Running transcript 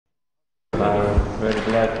I'm very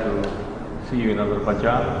glad to see you in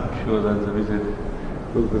Azerbaijan. I'm sure that the visit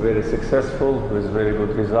will be very successful with very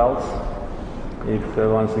good results. It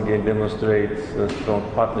once again demonstrates a strong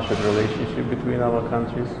partnership relationship between our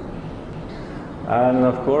countries. And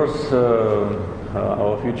of course,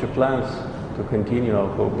 our future plans to continue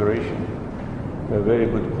our cooperation. We have very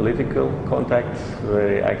good political contacts,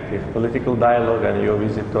 very active political dialogue, and your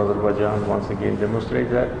visit to Azerbaijan once again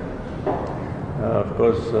demonstrates that. Of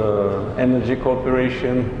course, energy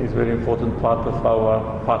cooperation is a very important part of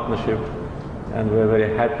our partnership, and we're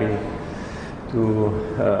very happy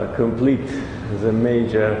to complete the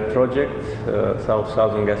major project,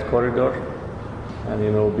 Southern Gas Corridor. And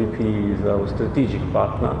you know, BP is our strategic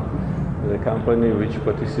partner, the company which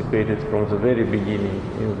participated from the very beginning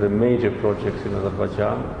in the major projects in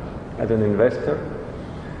Azerbaijan as an investor.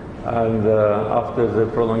 And after the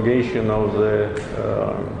prolongation of the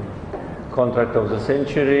contract of the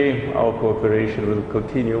century, our cooperation will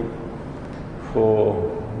continue for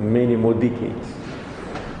many more decades.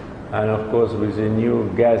 And of course, with the new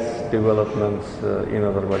gas developments in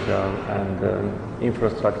Azerbaijan and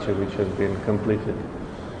infrastructure which has been completed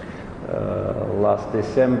last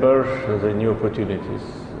December, the new opportunities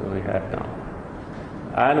we have now.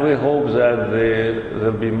 And we hope that there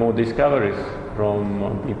will be more discoveries from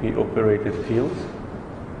BP-operated fields.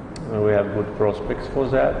 We have good prospects for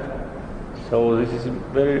that. So this is a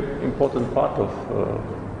very important part of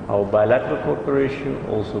our bilateral cooperation,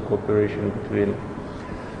 also cooperation between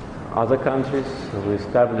other countries. We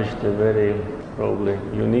established a very probably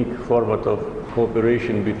unique format of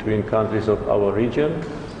cooperation between countries of our region,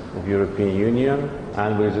 of European Union,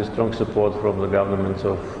 and with the strong support from the governments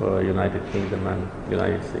of United Kingdom and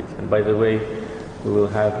United States. And by the way, we will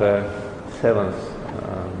have a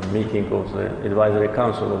 7th meeting of the Advisory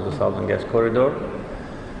Council of the Southern Gas Corridor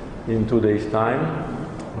in 2 days' time,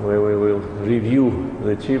 where we will review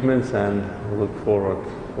the achievements and look forward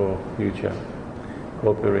for future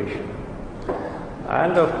cooperation.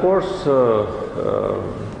 And of course,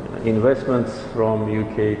 investments from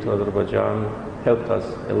UK to Azerbaijan helped us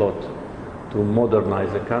a lot to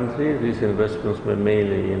modernize the country. These investments were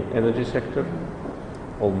mainly in energy sector,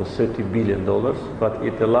 almost $30 billion, but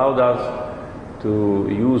it allowed us to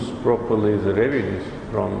use properly the revenues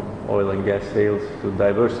from oil and gas sales to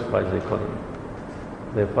diversify the economy.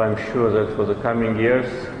 Therefore, I'm sure that for the coming years,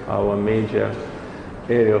 our major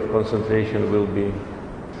area of concentration will be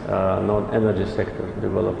non-energy sector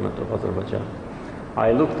development of Azerbaijan.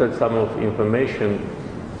 I looked at some of information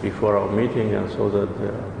before our meeting and saw that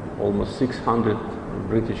there are almost 600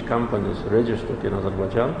 British companies registered in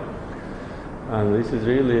Azerbaijan. And this is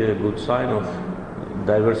really a good sign of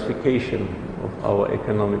diversification of our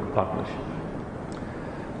economic partnership.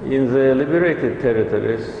 In the liberated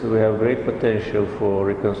territories, we have great potential for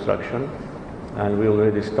reconstruction, and we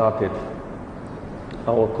already started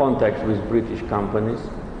our contacts with British companies.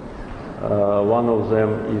 One of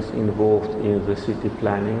them is involved in the city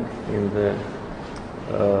planning, in the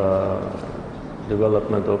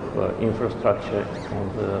development of infrastructure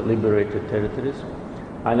on the liberated territories.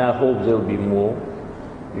 And I hope there'll be more,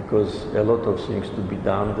 because a lot of things to be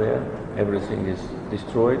done there. Everything is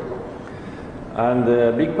destroyed. And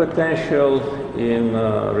big potential in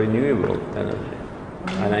renewable energy.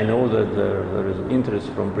 And I know that there is interest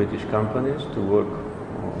from British companies to work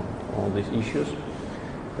on these issues.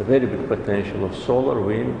 A very big potential of solar,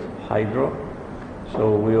 wind, hydro.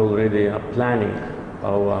 So we already are planning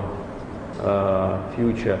our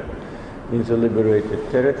future in the liberated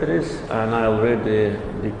territories, and I already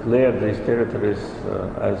declared these territories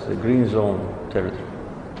as a green zone territory.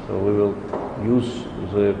 So we will use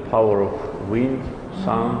the power of wind,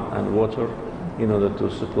 sun and water in order to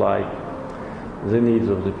supply the needs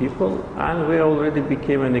of the people, and we already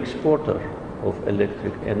became an exporter of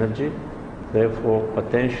electric energy. Therefore,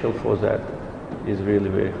 potential for that is really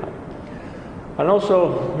very high. And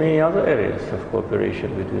also many other areas of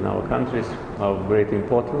cooperation between our countries are of great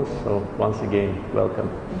importance. So once again, welcome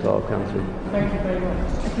to our country. Thank you very much.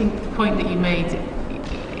 I think the point that you made,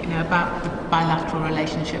 about the bilateral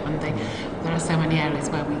relationship, and there are so many areas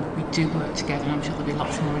where we do work together, and I'm sure there'll be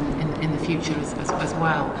lots more in the future as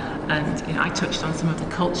well. And I touched on some of the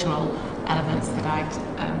cultural elements that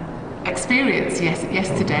I'd experienced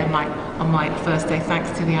yesterday on my first day, thanks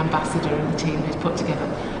to the ambassador and the team who's put together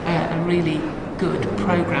a really good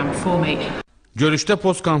program for me. Görüşdə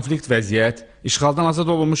post-konflikt vəziyyət, işğaldan azad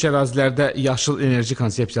olunmuş ərazilərdə yaşıl enerji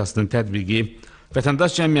konsepsiyasının tətbiqi,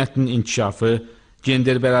 vətəndaş cəmiyyətinin inkişafı,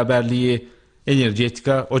 gender bərabərliyi,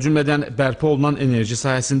 energetika, o cümlədən bərpa olunan enerji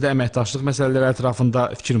sahəsində əməkdaşlıq məsələləri ətrafında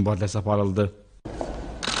fikir mübadiləsi aparıldı.